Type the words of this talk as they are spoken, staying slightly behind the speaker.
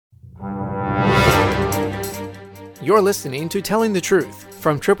You're listening to Telling the Truth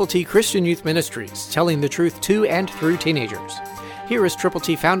from Triple T Christian Youth Ministries, telling the truth to and through teenagers. Here is Triple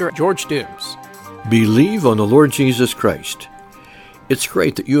T founder George Dooms. Believe on the Lord Jesus Christ. It's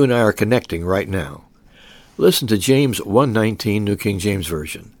great that you and I are connecting right now. Listen to James 1:19, New King James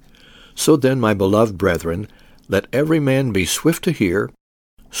Version. So then, my beloved brethren, let every man be swift to hear,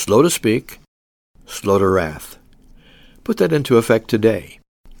 slow to speak, slow to wrath. Put that into effect today.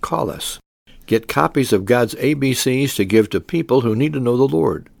 Call us. Get copies of God's ABCs to give to people who need to know the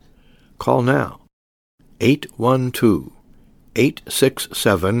Lord. Call now.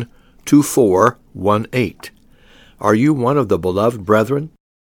 812-867-2418. Are you one of the beloved brethren?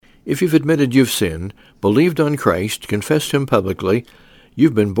 If you've admitted you've sinned, believed on Christ, confessed Him publicly,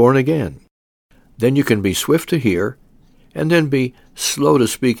 you've been born again. Then you can be swift to hear, and then be slow to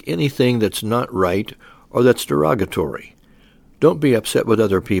speak anything that's not right or that's derogatory. Don't be upset with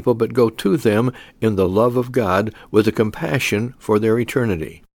other people, but go to them in the love of God with a compassion for their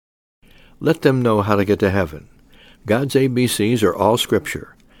eternity. Let them know how to get to heaven. God's ABCs are all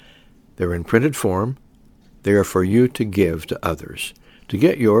Scripture. They're in printed form. They are for you to give to others. To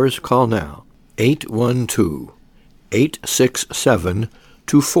get yours, call now.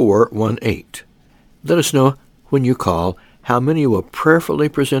 812-867-2418. Let us know when you call how many you will prayerfully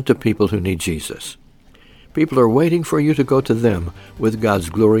present to people who need Jesus. People are waiting for you to go to them with God's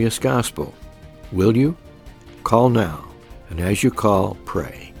glorious gospel. Will you? Call now, and as you call,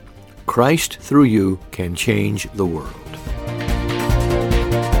 pray. Christ through you can change the world.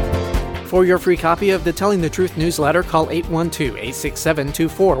 For your free copy of the Telling the Truth newsletter, call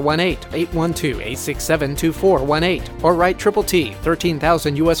 812-867-2418, 812-867-2418, or write Triple T,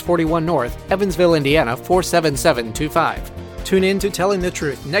 13,000 U.S. 41 North, Evansville, Indiana, 47725. Tune in to Telling the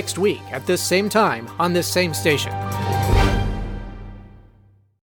Truth next week at this same time on this same station.